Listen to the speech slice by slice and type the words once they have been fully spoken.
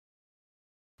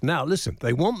Now, listen,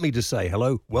 they want me to say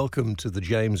hello, welcome to the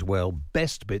James Whale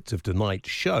Best Bits of Tonight's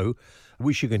show,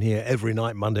 which you can hear every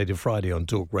night, Monday to Friday on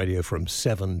Talk Radio from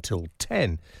 7 till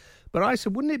 10. But I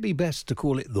said, wouldn't it be best to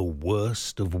call it the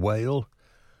worst of Whale?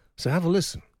 So have a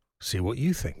listen. See what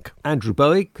you think. Andrew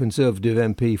Bowie, Conservative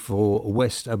MP for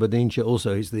West Aberdeenshire.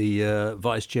 Also, he's the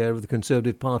Vice Chair of the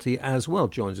Conservative Party as well.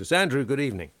 Joins us. Andrew, good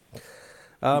evening.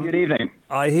 Good evening.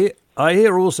 I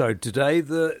hear also today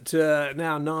that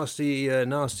now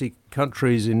nasty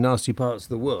countries in nasty parts of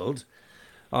the world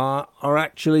are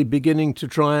actually beginning to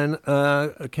try and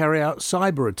carry out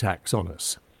cyber attacks on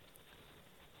us.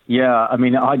 Yeah, I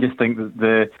mean, I just think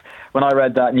that when I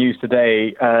read that news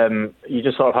today, you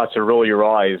just sort of had to roll your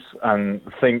eyes and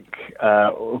think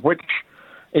which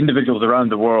individuals around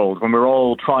the world, when we're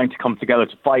all trying to come together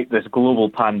to fight this global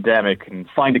pandemic and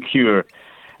find a cure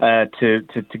to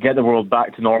get the world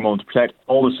back to normal and to protect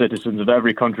all the citizens of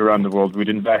every country around the world, would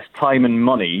invest time and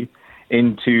money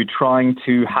into trying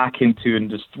to hack into and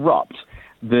disrupt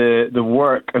the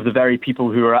work of the very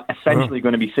people who are essentially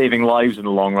going to be saving lives in the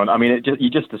long run. I mean,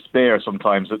 you just despair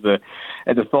sometimes at the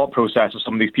thought process of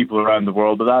some of these people around the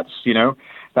world. But that's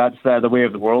the way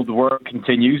of the world. The work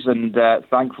continues, and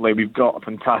thankfully we've got a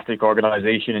fantastic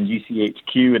organisation in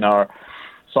GCHQ and our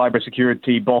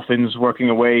cybersecurity boffins working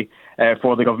away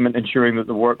for the government, ensuring that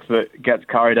the work that gets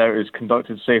carried out is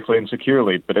conducted safely and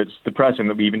securely. But it's depressing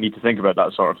that we even need to think about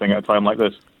that sort of thing at a time like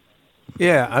this.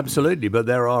 Yeah, absolutely. But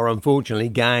there are, unfortunately,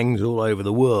 gangs all over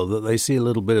the world that they see a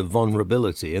little bit of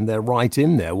vulnerability and they're right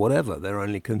in there, whatever. They're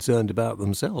only concerned about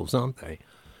themselves, aren't they?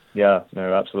 Yeah,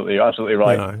 no, absolutely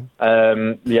right.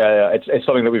 Yeah. It's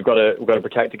something that we've got to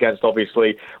protect against,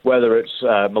 obviously, whether it's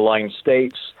malign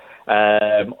states,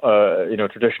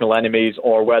 traditional enemies,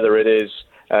 or whether it is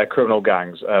criminal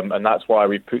gangs, and that's why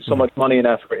we put so much money and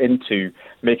effort into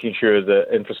making sure that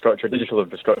digital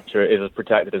infrastructure is as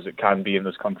protected as it can be in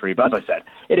this country. But as I said,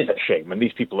 it is a shame when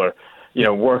these people are,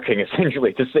 working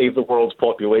essentially to save the world's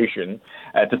population,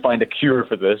 to find a cure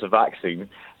for this, a vaccine,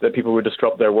 that people would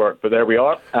disrupt their work. But there we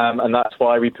are, and that's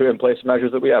why we put in place the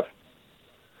measures that we have.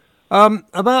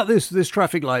 About this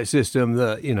traffic light system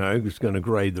that, is going to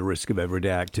grade the risk of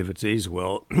everyday activities,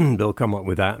 well, they'll come up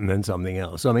with that and then something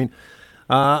else. I mean,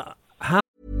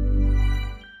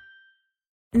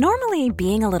 Normally,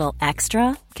 being a little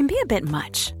extra can be a bit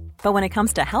much. But when it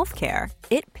comes to healthcare,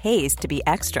 it pays to be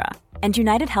extra. And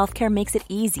United Healthcare makes it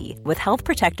easy with Health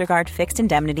Protector Guard fixed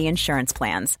indemnity insurance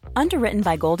plans. Underwritten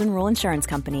by Golden Rule Insurance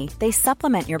Company, they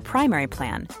supplement your primary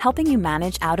plan, helping you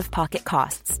manage out-of-pocket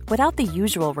costs without the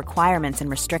usual requirements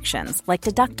and restrictions like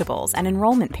deductibles and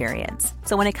enrollment periods.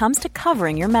 So when it comes to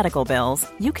covering your medical bills,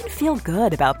 you can feel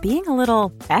good about being a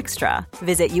little extra.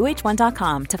 Visit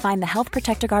uh1.com to find the Health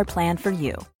Protector Guard plan for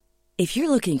you. If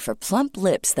you're looking for plump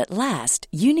lips that last,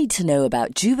 you need to know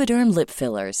about Juvederm lip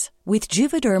fillers. With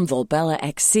Juvederm Volbella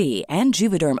XC and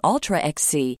Juvederm Ultra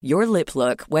XC, your lip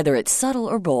look, whether it's subtle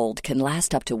or bold, can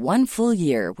last up to 1 full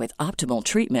year with optimal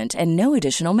treatment and no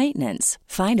additional maintenance.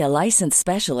 Find a licensed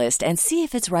specialist and see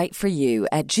if it's right for you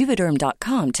at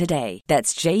Juvederm.com today.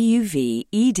 That's JUVEDERM.com.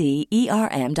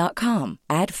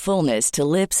 Add fullness to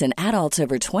lips in adults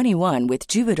over 21 with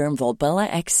Juvederm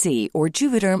Volbella XC or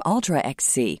Juvederm Ultra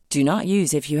XC. Do not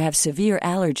use if you have severe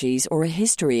allergies or a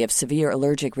history of severe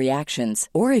allergic reactions,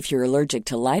 or if you're allergic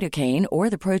to lidocaine or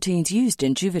the proteins used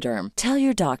in Juvederm. Tell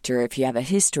your doctor if you have a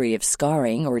history of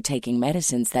scarring or taking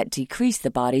medicines that decrease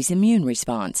the body's immune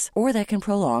response or that can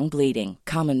prolong bleeding.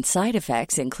 Common side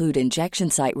effects include injection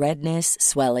site redness,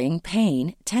 swelling,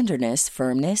 pain, tenderness,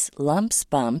 firmness, lumps,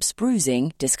 bumps,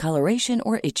 bruising, discoloration,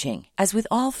 or itching. As with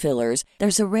all fillers,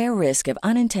 there's a rare risk of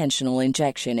unintentional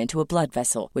injection into a blood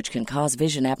vessel, which can cause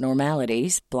vision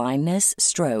abnormalities, blindness,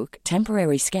 stroke,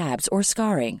 temporary scabs, or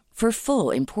scarring. For full,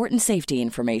 important safety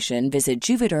information, visit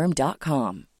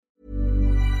Juvederm.com.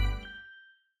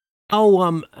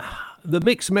 The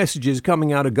mixed messages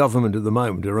coming out of government at the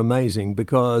moment are amazing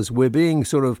because we're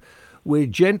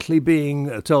gently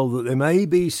being told that there may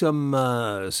be some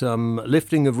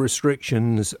lifting of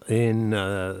restrictions in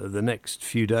the next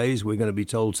few days. We're going to be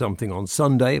told something on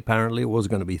Sunday. Apparently, it was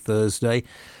going to be Thursday,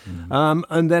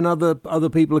 and then other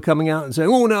people are coming out and saying,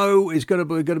 "Oh no, we're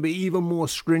going to be even more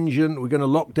stringent. We're going to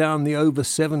lock down the over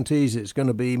 70s. It's going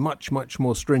to be much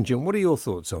more stringent." What are your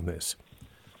thoughts on this?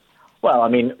 Well, I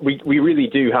mean, we really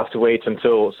do have to wait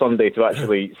until Sunday to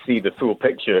actually see the full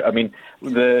picture. I mean,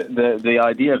 the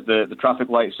idea of the traffic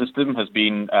light system has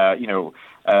been,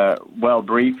 well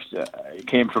briefed. It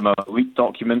came from a leaked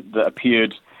document that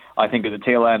appeared, I think, at the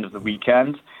tail end of the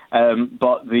weekend.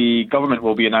 But the government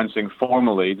will be announcing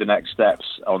formally the next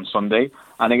steps on Sunday.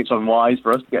 I think it's unwise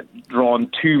for us to get drawn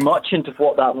too much into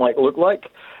what that might look like.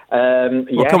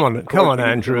 Well, come on,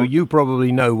 Andrew. You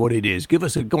probably know what it is. Give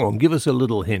us a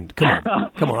little hint. Come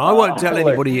on. I won't tell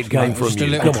anybody it came from you. Just a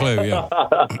little clue, yeah.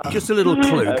 Just a little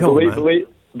clue. Come on, man.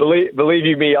 Believe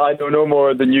you me, I know no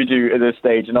more than you do at this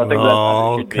stage, and I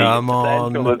think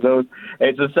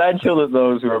it's essential that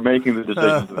those who are making the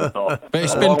decisions at the top. But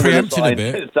it's been preempted a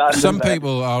bit. Some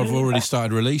people have already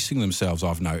started releasing themselves.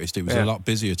 I've noticed it was a lot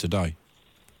busier today.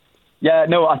 Yeah,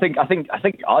 no, I think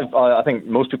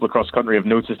most people across the country have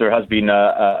noticed there has been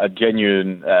a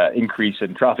genuine increase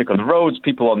in traffic on the roads,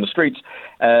 people on the streets.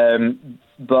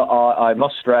 But I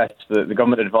must stress that the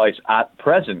government advice at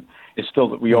present is still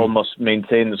that we all must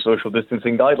maintain the social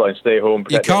distancing guidelines, stay home.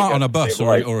 You can't on a bus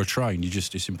or a train.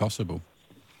 It's impossible.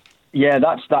 Yeah,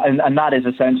 that's that, and that is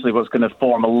essentially what's going to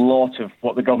form a lot of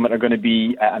what the government are going to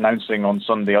be announcing on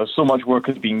Sunday. So much work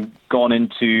has been gone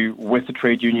into with the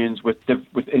trade unions, with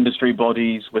industry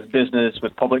bodies, with business,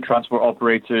 with public transport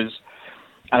operators,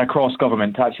 and across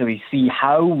government to actually see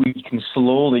how we can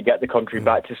slowly get the country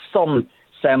back to some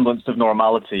semblance of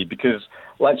normality. Because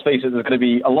let's face it, there's going to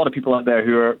be a lot of people out there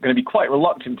who are going to be quite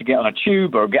reluctant to get on a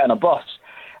tube or get on a bus.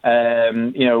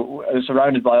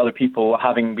 Surrounded by other people,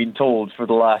 having been told for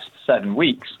the last 7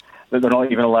 weeks that they're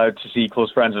not even allowed to see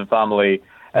close friends and family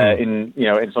in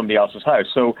somebody else's house.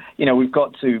 So, we've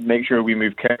got to make sure we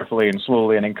move carefully and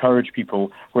slowly and encourage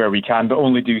people where we can, but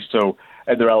only do so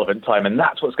at the relevant time. And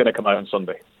that's what's going to come out on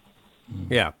Sunday.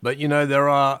 Yeah, but there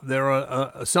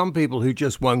are some people who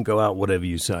just won't go out whatever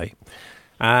you say,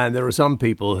 and there are some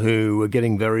people who are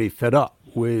getting very fed up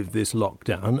with this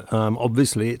lockdown.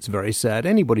 Obviously, it's very sad.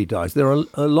 Anybody dies. There are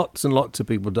lots and lots of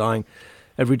people dying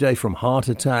every day from heart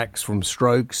attacks, from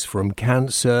strokes, from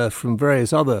cancer, from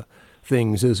various other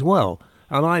things as well.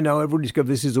 And I know everybody's going,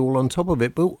 this is all on top of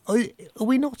it. But are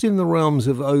we not in the realms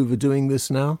of overdoing this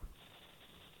now?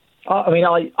 I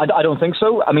don't think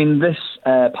so. I mean, this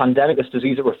pandemic, this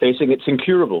disease that we're facing, it's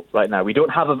incurable right now. We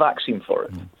don't have a vaccine for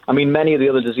it. I mean, many of the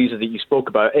other diseases that you spoke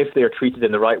about, if they're treated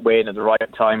in the right way and at the right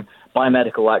time by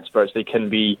medical experts, they can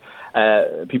be,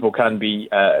 people can be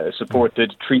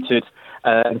supported, treated,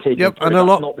 and taken. Yep, and a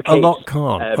lot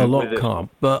can't.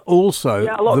 But also,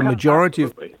 the majority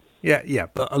of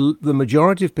the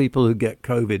majority of people who get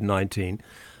COVID-19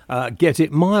 get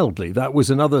it mildly. That was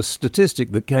another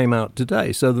statistic that came out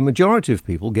today. So the majority of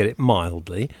people get it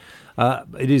mildly.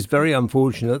 It is very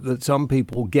unfortunate that some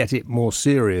people get it more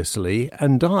seriously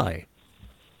and die.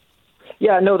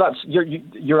 Yeah, no,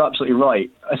 you're absolutely right.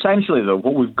 Essentially, though,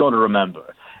 what we've got to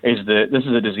remember is that this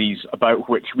is a disease about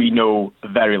which we know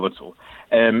very little.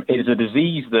 It is a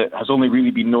disease that has only really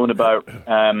been known about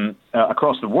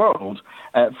across the world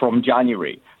from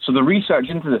January. So the research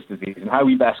into this disease and how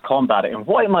we best combat it and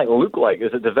what it might look like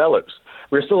as it develops,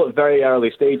 we're still at very early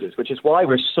stages, which is why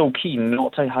we're so keen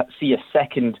not to see a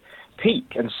second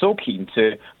peak and so keen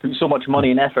to put so much money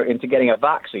and effort into getting a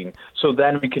vaccine so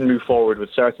then we can move forward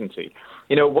with certainty.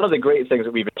 One of the great things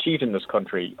that we've achieved in this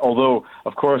country, although,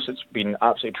 of course, it's been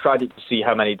absolutely tragic to see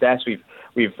how many deaths we've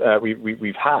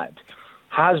had,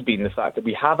 has been the fact that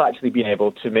we have actually been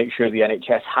able to make sure the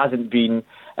NHS hasn't been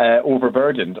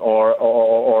overburdened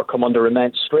or come under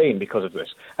immense strain because of this.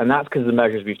 And that's because of the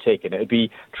measures we've taken. It would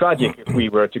be tragic if we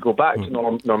were to go back to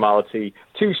normality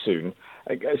too soon,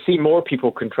 see more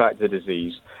people contract the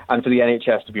disease, and for the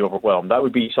NHS to be overwhelmed. That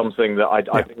would be something that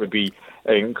I think would be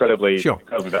incredibly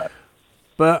bad.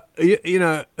 But,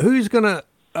 who's going to...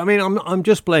 I mean, I'm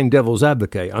just playing devil's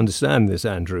advocate. I understand this,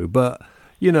 Andrew, but...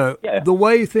 the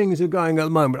way things are going at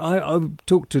the moment, I've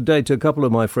talked today to a couple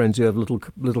of my friends who have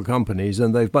little companies,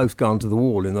 and they've both gone to the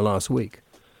wall in the last week.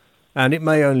 And it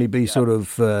may only be sort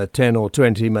of 10 or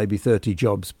 20, maybe 30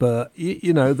 jobs, but,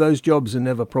 those jobs are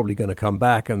never probably going to come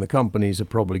back, and the companies are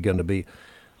probably going to be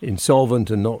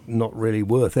insolvent and not really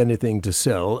worth anything to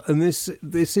sell. And this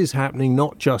is happening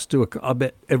not just to I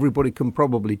bet everybody can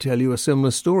probably tell you a similar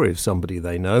story of somebody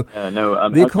they know.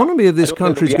 The economy of this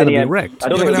country is going to be wrecked. I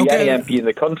don't think there'll be any MP in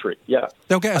the country. Yeah,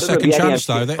 they'll get a second chance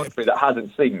though. That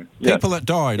hasn't seen people that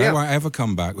die. They won't ever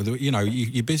come back.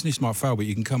 Your business might fail, but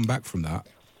you can come back from that.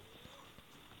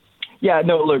 Yeah,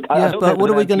 no, look, I don't but what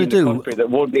are we going to do?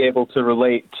 That won't be able to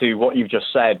relate to what you've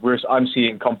just said. I'm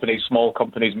seeing companies, small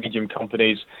companies, medium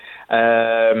companies,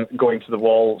 going to the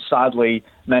wall. Sadly,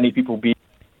 many people being...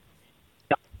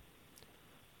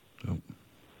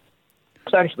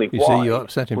 Essentially,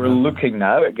 we're looking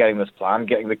now at getting this plan,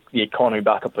 getting the economy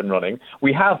back up and running.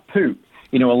 We have put,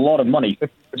 a lot of money, 50%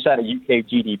 of UK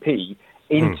GDP,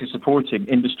 into supporting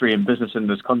industry and business in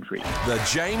this country. The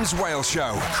James Whale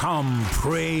Show. Come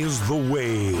praise the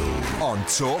whale on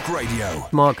Talk Radio.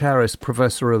 Mark Harris,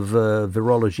 Professor of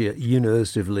Virology at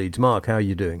University of Leeds. Mark, how are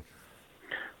you doing?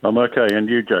 I'm okay. And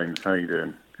you, James, how are you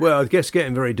doing? Well, I guess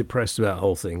getting very depressed about the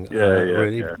whole thing.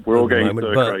 Really, We're all getting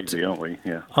so crazy, aren't we?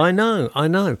 Yeah. I know.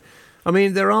 I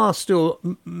mean, there are still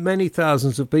many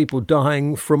thousands of people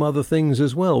dying from other things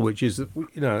as well, which is,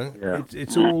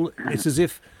 it's as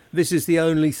if this is the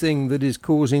only thing that is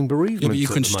causing bereavement. Yeah, but you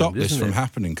can stop this from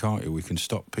happening, can't you? We can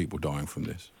stop people dying from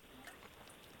this.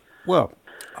 Well,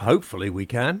 hopefully we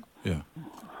can. Yeah.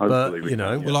 Hopefully we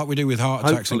can. Well, like we do with heart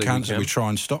attacks and cancer, we try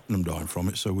and stop them dying from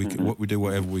it. So we do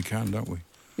whatever we can, don't we?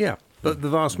 Yeah, but the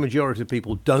vast majority of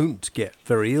people don't get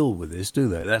very ill with this, do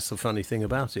they? That's the funny thing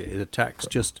about it. It attacks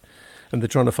and they're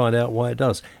trying to find out why it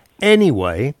does.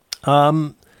 Anyway,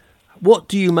 what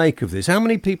do you make of this? How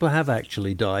many people have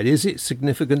actually died? Is it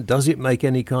significant? Does it make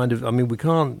any kind of... I mean, we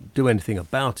can't do anything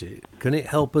about it. Can it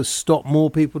help us stop more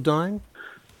people dying?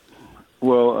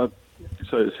 Well,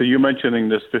 so you're mentioning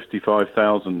this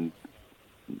 55,000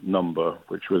 number,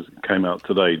 which came out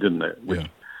today, didn't it?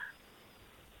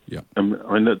 Yeah. I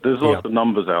mean, there's lots of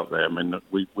numbers out there. I mean,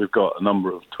 we've got a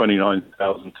number of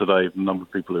 29,000 today, the number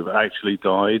of people who've actually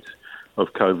died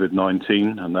of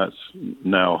COVID-19, and that's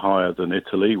now higher than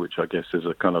Italy, which I guess is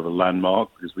a kind of a landmark,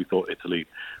 because we thought Italy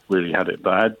really had it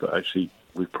bad, but actually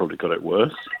we've probably got it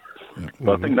worse. Yeah.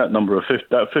 But I think that number of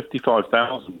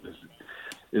 55,000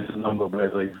 is a number where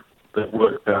they've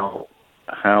worked out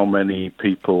how many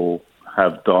people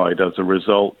have died as a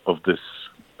result of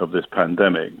this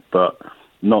pandemic, but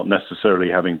not necessarily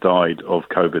having died of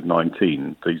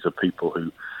COVID-19. These are people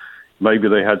who maybe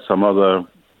they had some other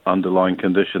underlying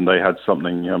condition. They had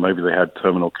something, maybe they had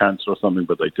terminal cancer or something,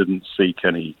 but they didn't seek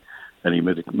any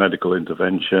medical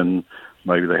intervention.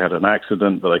 Maybe they had an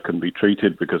accident, but they couldn't be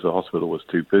treated because the hospital was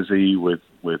too busy with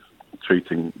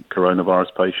treating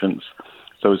coronavirus patients.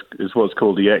 So it's what's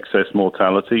called the excess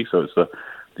mortality. So it's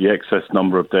the excess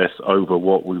number of deaths over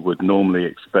what we would normally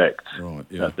expect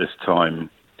at this time.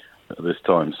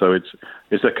 So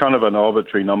it's a kind of an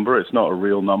arbitrary number. It's not a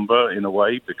real number in a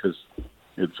way, because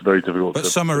it's very difficult. But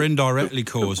some are indirectly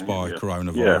caused by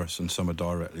coronavirus, and some are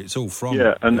directly. It's all from.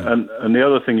 Yeah, and the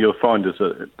other thing you'll find is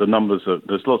that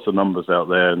there's lots of numbers out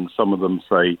there, and some of them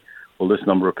say, well, this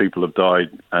number of people have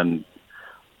died, and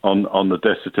on the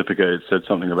death certificate it said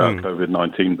something about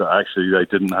COVID-19, but actually they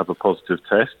didn't have a positive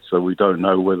test, so we don't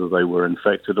know whether they were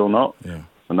infected or not. Yeah.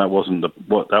 And that wasn't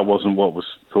what was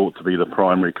thought to be the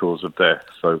primary cause of death.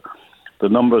 So the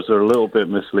numbers are a little bit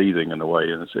misleading in a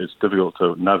way, and it's difficult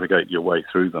to navigate your way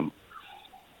through them.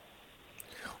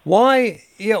 Why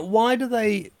do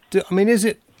they do? I mean, is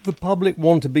it the public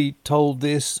want to be told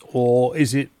this, or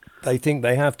is it they think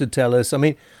they have to tell us? I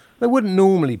mean, they wouldn't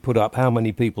normally put up how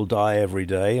many people die every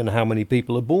day and how many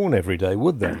people are born every day,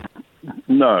 would they?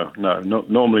 No.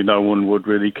 Normally no one would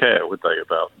really care, would they,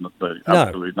 about the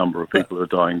absolute number of people who are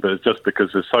dying. But it's just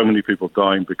because there's so many people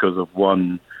dying because of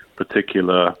one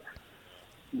particular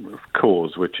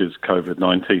cause, which is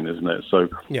COVID-19, isn't it? So,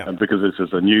 and because this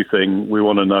is a new thing, we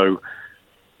want to know,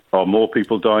 are more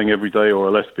people dying every day or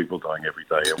are less people dying every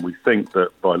day? And we think that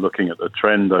by looking at the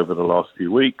trend over the last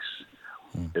few weeks,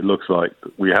 it looks like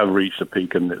we have reached a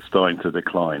peak and it's starting to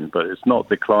decline. But it's not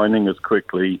declining as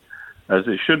quickly as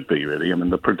it should be, really. I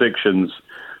mean, the predictions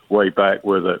way back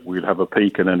were that we'd have a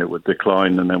peak and then it would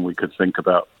decline, and then we could think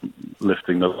about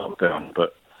lifting the lockdown.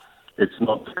 But it's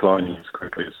not declining as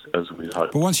quickly as we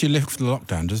hoped. But once you lift the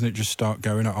lockdown, doesn't it just start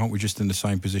going up? Aren't we just in the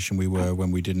same position we were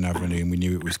when we didn't have any and we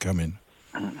knew it was coming?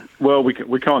 Well, we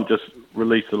can't just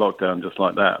release the lockdown just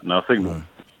like that. And I think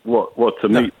what to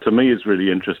me is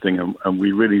really interesting, and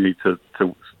we really need to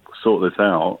sort this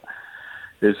out,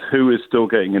 is who is still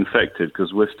getting infected,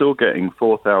 because we're still getting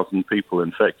 4,000 people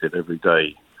infected every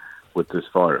day with this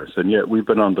virus, and yet we've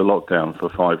been under lockdown for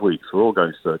 5 weeks. We're all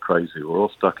going stir crazy. We're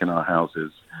all stuck in our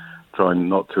houses, trying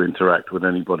not to interact with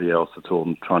anybody else at all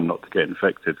and trying not to get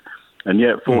infected. And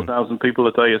yet 4,000 people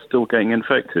a day are still getting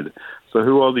infected. So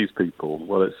who are these people?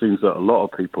 Well, it seems that a lot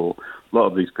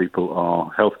of these people are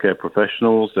healthcare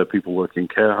professionals. They're people working in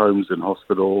care homes, in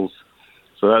hospitals.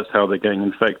 So that's how they're getting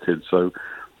infected. So,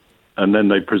 and then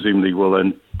they presumably will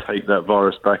then take that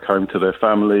virus back home to their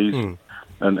families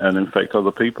and infect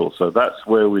other people. So that's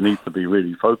where we need to be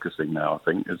really focusing now, I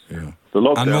think, is the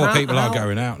lockdown. And more people are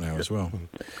going out now as well.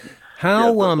 The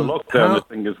lockdown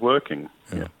thing is working.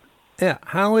 Yeah.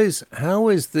 How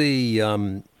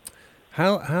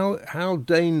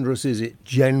dangerous is it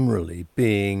generally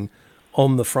being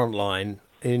on the front line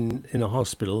in a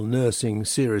hospital nursing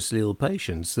seriously ill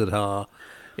patients that are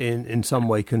in some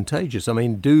way contagious. I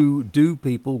mean, do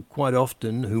people quite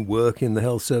often who work in the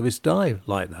health service die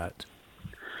like that?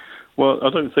 Well, I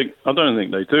don't think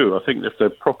they do. I think if they're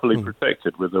properly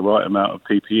protected with the right amount of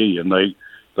PPE and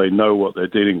they know what they're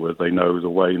dealing with, they know the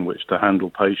way in which to handle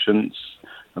patients,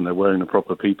 and they're wearing the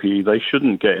proper PPE, they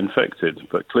shouldn't get infected.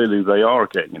 But clearly they are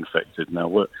getting infected. Now,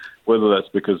 whether that's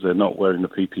because they're not wearing the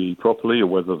PPE properly or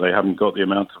whether they haven't got the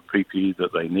amount of PPE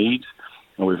that they need.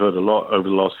 And we've heard a lot over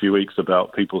the last few weeks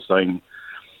about people saying,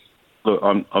 look,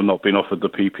 I'm not being offered the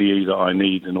PPE that I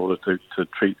need in order to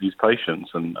treat these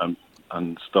patients,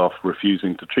 and staff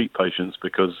refusing to treat patients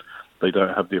because they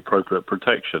don't have the appropriate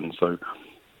protection. So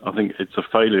I think it's a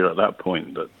failure at that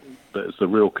point that it's a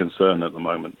real concern at the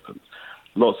moment.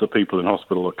 Lots of people in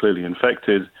hospital are clearly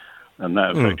infected, and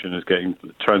that infection is getting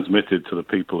transmitted to the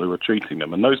people who are treating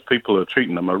them. And those people who are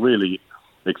treating them are really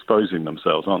exposing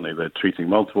themselves, aren't they? They're treating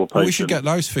multiple patients. Well, we should get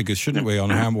those figures, shouldn't we,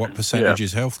 on what percentage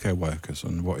is healthcare workers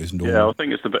and what is normal? Yeah, I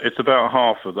think it's about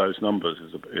half of those numbers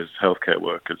is healthcare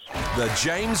workers. The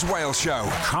James Whale Show.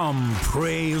 Come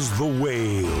praise the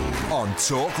whale on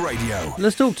Talk Radio.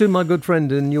 Let's talk to my good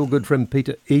friend and your good friend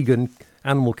Peter Egan,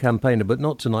 animal campaigner, but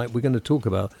not tonight. We're going to talk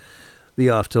about the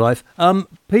afterlife.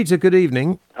 Peter, good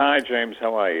evening. Hi, James.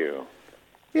 How are you?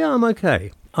 Yeah, I'm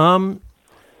okay.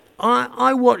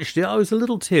 I watched it. I was a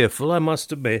little tearful, I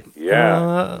must admit.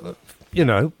 Yeah.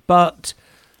 But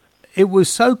it was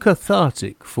so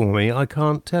cathartic for me, I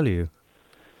can't tell you.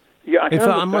 Yeah, In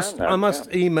fact, I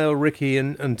must email Ricky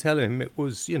and tell him it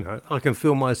was, I can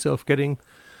feel myself getting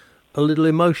a little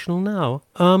emotional now.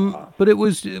 But it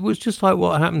was just like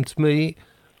what happened to me.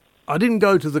 I didn't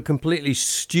go to the completely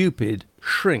stupid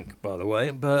Shrink, by the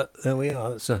way, but there we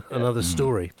are. That's another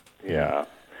story. Yeah.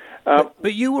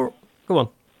 But you were... Go on.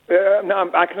 No,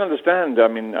 I can understand. I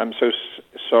mean, I'm so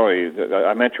sorry. That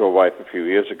I met your wife a few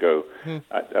years ago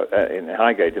in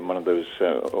Highgate in one of those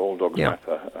All Dogs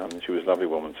Matter. She was a lovely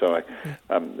woman. So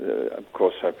of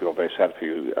course, I feel very sad for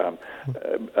you.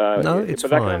 No, it's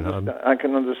fine. I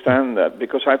can understand that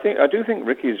because I do think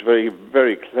Ricky is very,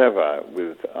 very clever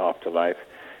with Afterlife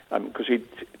because he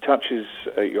touches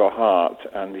your heart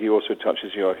and he also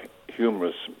touches your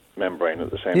humerus membrane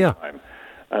at the same time.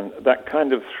 And that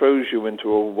kind of throws you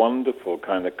into a wonderful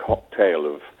kind of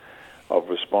cocktail of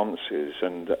responses.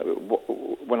 And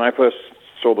when I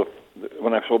saw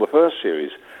the first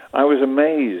series, I was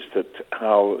amazed at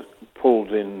how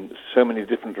pulled in so many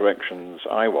different directions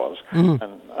I was.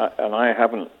 And I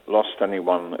haven't lost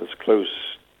anyone as close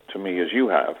to me as you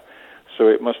have. So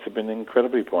it must have been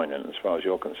incredibly poignant as far as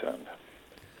you're concerned.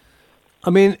 I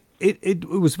mean, it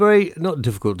was very not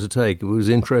difficult to take. It was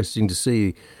interesting to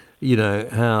see.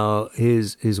 How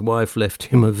his wife left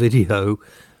him a video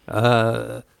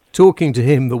talking to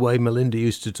him the way Melinda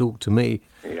used to talk to me.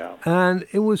 Yeah. And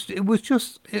it was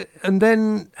just... And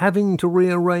then having to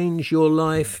rearrange your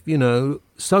life,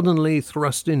 suddenly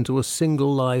thrust into a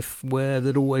single life where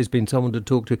there'd always been someone to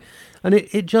talk to. And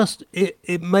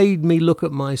it made me look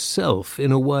at myself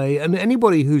in a way. And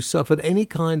anybody who's suffered any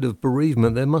kind of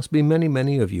bereavement, there must be many,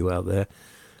 many of you out there,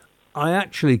 I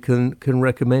actually can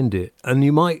recommend it, and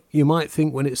you might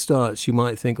think when it starts, you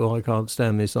might think, oh, I can't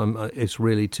stand this. It's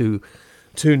really too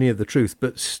near the truth.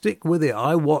 But stick with it.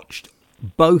 I watched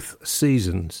both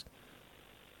seasons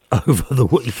over the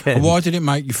weekend. Why did it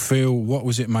make you feel? What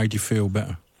was it made you feel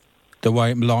better? The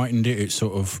way it lightened it.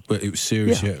 But it was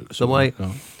serious. Yeah,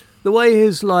 the way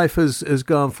his life has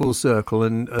gone full circle,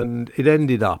 and it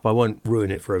ended up. I won't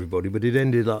ruin it for everybody, but it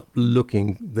ended up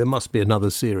looking. There must be another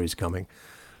series coming.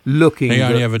 He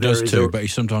only ever does two, but he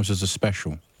sometimes does a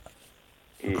special.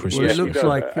 Well, it looks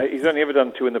like he's only ever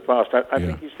done two in the past. I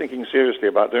think he's thinking seriously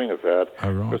about doing a third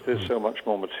because there's so much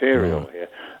more material here.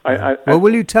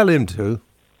 Will you tell him to?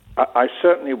 I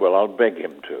certainly will. I'll beg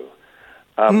him to.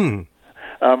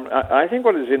 I think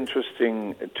what is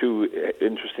interesting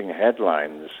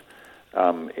headlines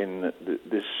in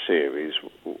this series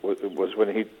was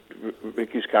when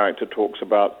Ricky's character talks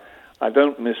about, I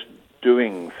don't miss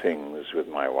doing things with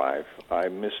my wife. I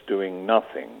miss doing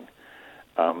nothing.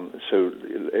 So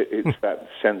it's that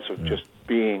sense of just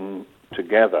being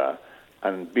together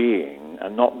and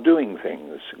not doing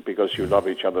things because you love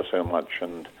each other so much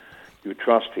and you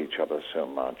trust each other so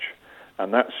much.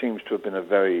 And that seems to have been a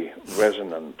very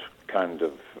resonant kind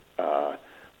of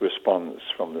response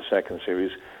from the second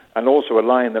series. And also a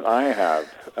line that I have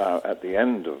at the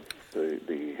end of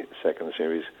the second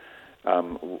series,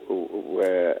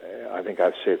 where I think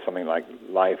I've said something like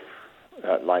life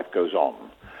goes on,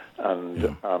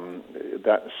 and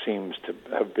that seems to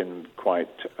have been quite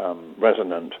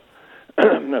resonant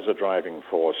as a driving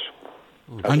force.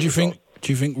 And do you think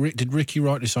Do you think did Ricky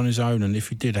write this on his own? And if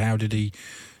he did, how did he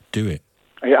do it?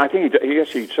 I think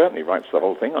he certainly writes the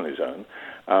whole thing on his own.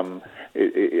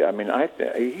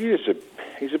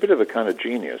 He's a bit of a kind of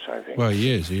genius, I think. Well,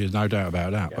 he is, no doubt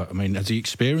about that. Yeah. But, I mean, has he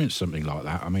experienced something like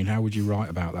that? I mean, how would you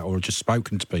write about that? Or just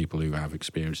spoken to people who have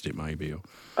experienced it, maybe? Or...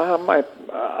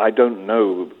 I don't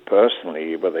know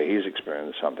personally whether he's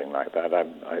experienced something like that.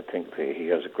 I think that he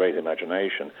has a great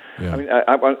imagination. Yeah. I mean,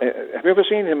 have you ever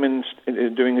seen him in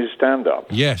doing his stand-up?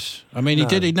 Yes. I mean,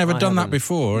 he'd never done that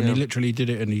before, and he literally did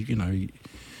it, and he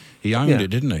owned it,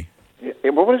 didn't he?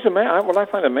 Yeah, what I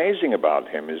find amazing about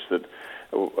him is that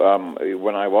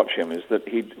when I watch him is that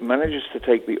he manages to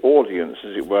take the audience,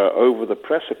 as it were, over the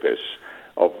precipice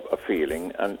of a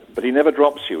feeling, but he never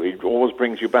drops you. He always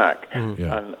brings you back.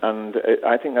 And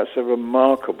I think that's a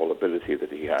remarkable ability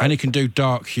that he has. And he can do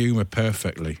dark humour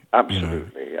perfectly.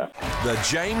 Absolutely, yeah. The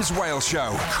James Whale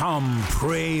Show. Come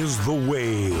praise the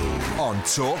whale on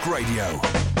Talk Radio.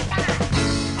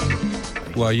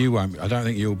 Well, you won't. I don't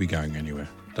think you'll be going anywhere.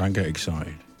 Don't get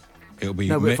excited. It'll be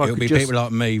people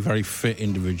like me, very fit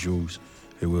individuals,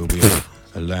 who will be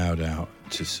allowed out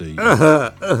to see.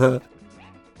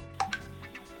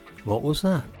 What was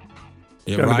that?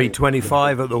 It's going to be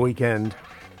 25 at the weekend.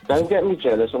 Don't get me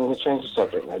jealous. I'm going to change the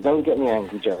subject now. Don't get me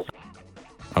angry, jealous.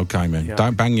 Okay, man. Yeah.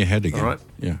 Don't bang your head again. All right.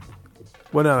 Yeah.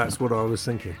 Well, no, that's what I was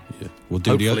thinking. Yeah. We'll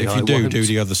do the other. If you do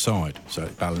the other side, so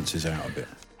it balances out a bit.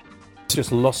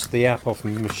 Just lost the app off the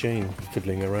machine,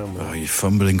 fiddling around with it. Oh, you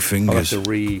fumbling fingers. I'll have to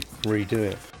redo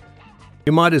it.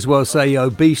 You might as well say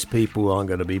obese people aren't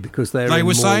going to be, because they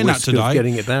were saying that today.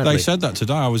 Getting it badly. They said that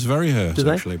today. I was very hurt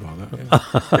actually by that.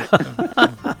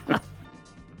 Yeah.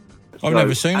 I've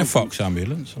never seen a Fox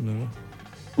ambulance.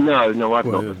 No, I've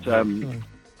not. But,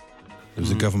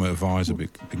 there's a government advisor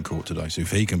been caught today, so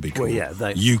if he can be caught,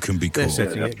 you can be caught. They're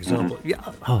setting an example.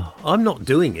 Yeah, I'm not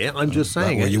doing it. I'm just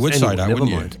saying it. Well, you would say that,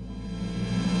 wouldn't you?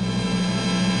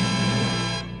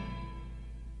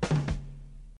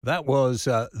 That was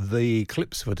the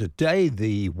clips for today,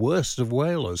 the worst of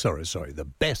Whale, the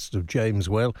best of James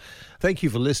Whale. Thank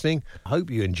you for listening. I hope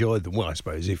you enjoyed them. Well, I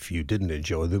suppose if you didn't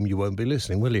enjoy them, you won't be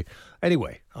listening, will you?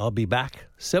 Anyway, I'll be back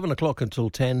 7 o'clock until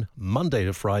 10, Monday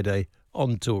to Friday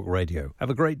on Talk Radio.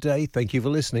 Have a great day. Thank you for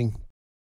listening.